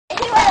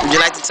Would you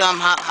like to tell them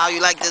how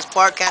you like this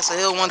park, Castle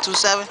Hill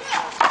 127?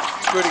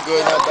 Pretty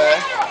good, not bad.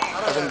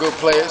 Got some good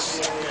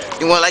players.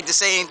 You want like to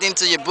say anything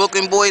to your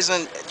Brooklyn boys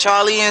and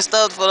Charlie and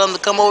stuff for them to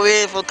come over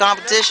here for the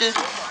competition?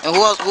 And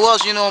who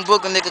else you know in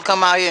Brooklyn that could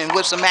come out here and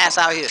whip some ass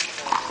out here?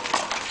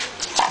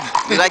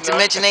 You like to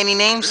mention any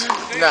names?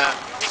 Nah.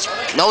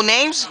 No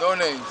names? No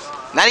names.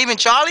 Not even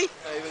Charlie?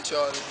 Not even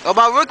Charlie. What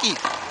about Rookie?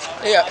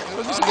 Yeah,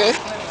 Rookie's good.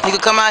 He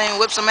could come out here and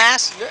whip some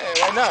ass? Yeah,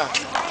 why not?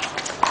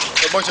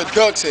 A bunch of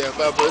ducks here,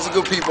 but there's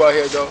good people out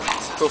here though.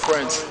 Good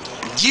friends.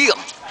 Yeah.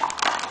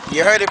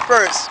 You heard it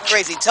first.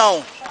 Crazy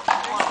Tone.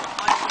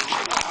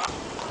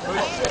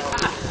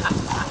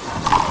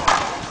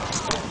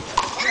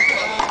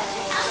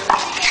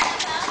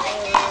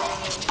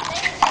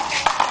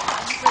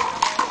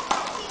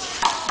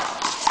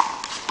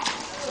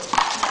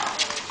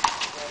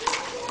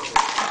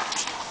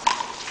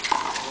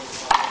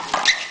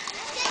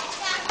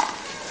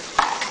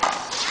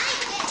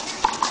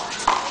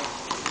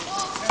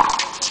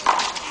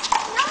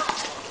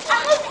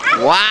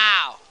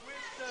 Wow.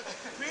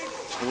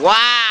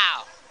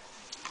 Wow.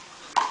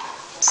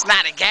 It's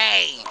not a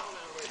game.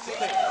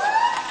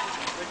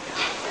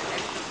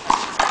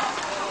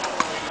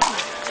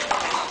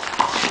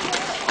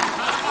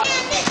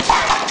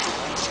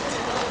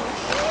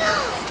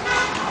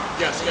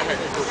 Yes, go ahead.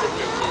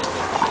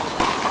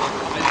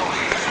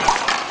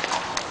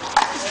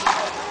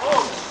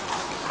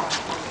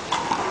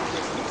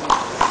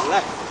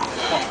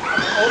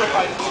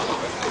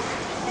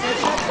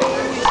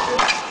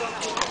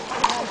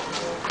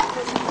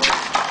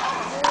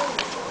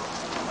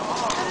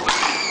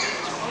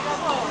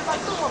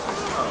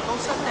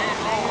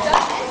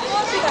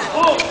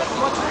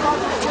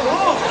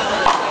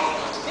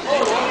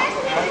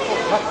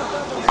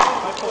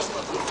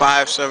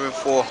 Five,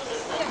 7-4.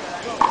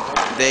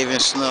 Dave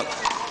and SNUCK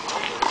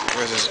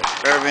versus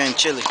ERVAN and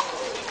Chili.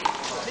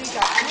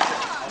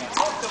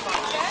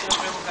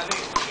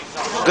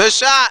 Good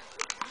shot.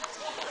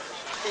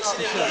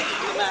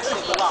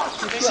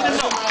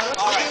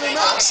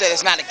 I said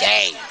it's not a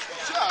game.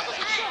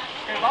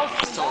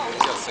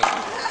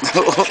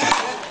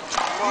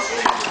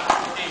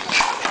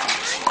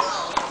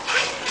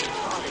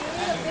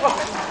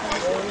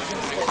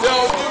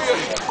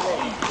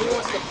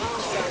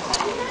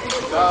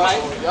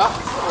 Yeah?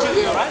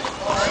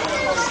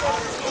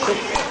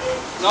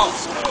 No. No.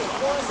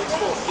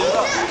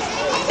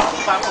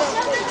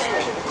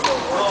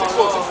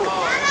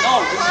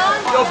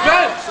 Yo,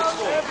 Ben!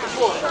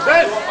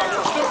 Ben!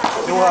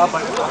 No.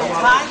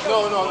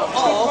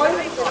 Oh,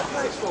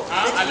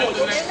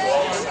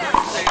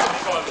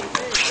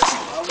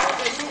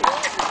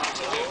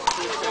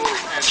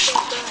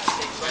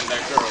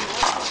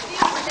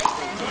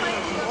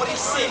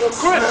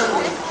 Chris! Chris!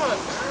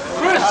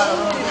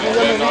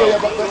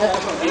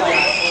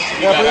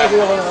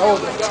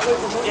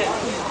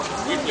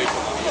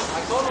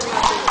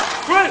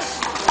 Chris!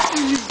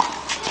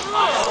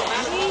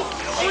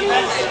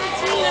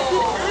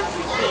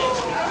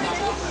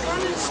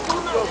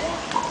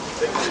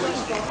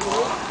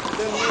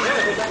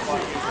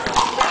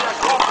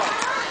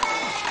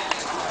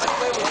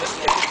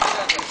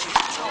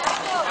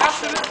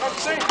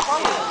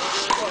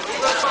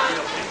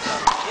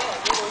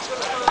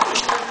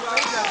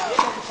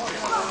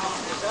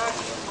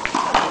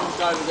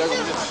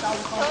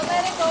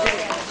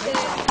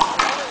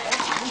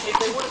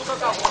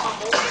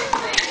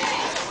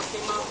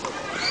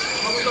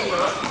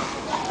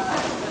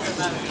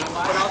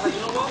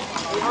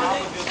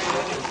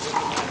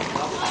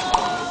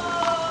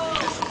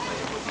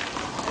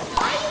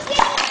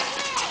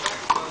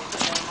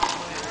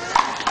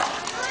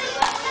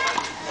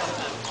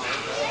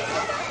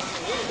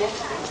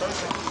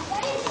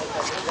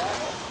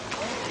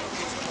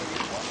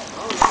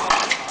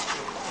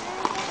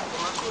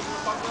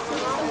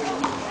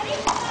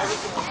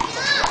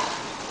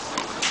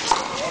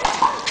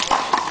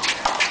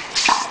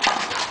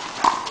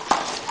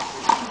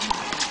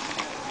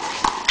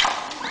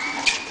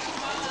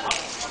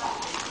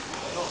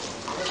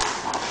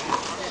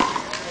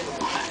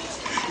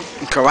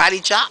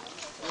 Karate chop.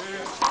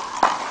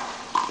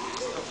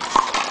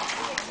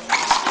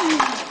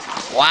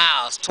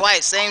 Wow, it's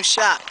twice, same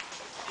shot.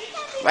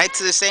 Right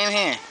to the same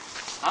hand.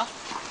 Huh?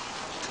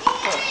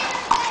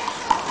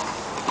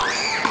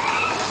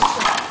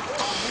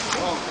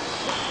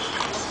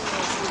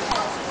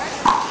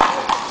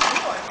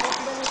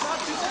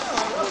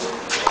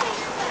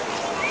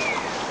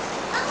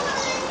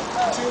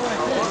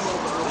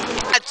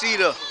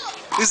 Cheater.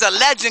 He's a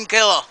legend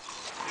killer.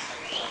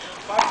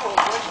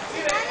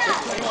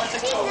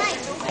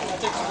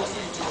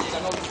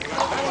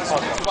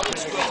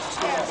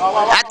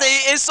 After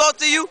he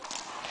insulted you?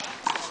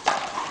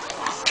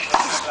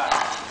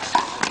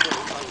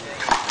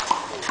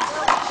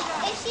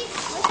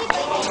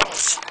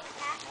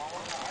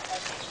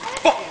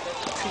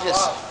 He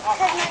just...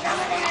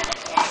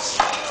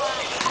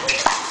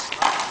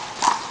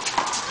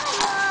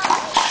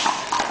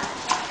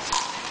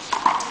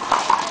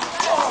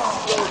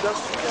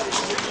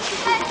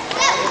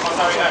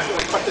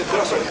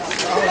 Sorry,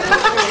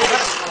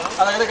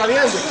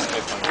 caliente.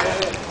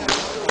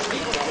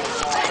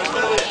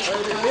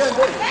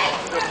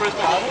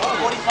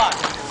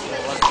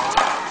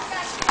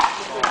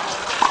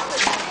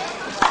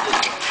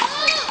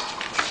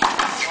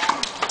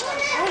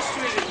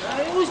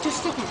 It was just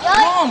sticking.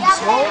 Bombs,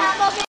 bro.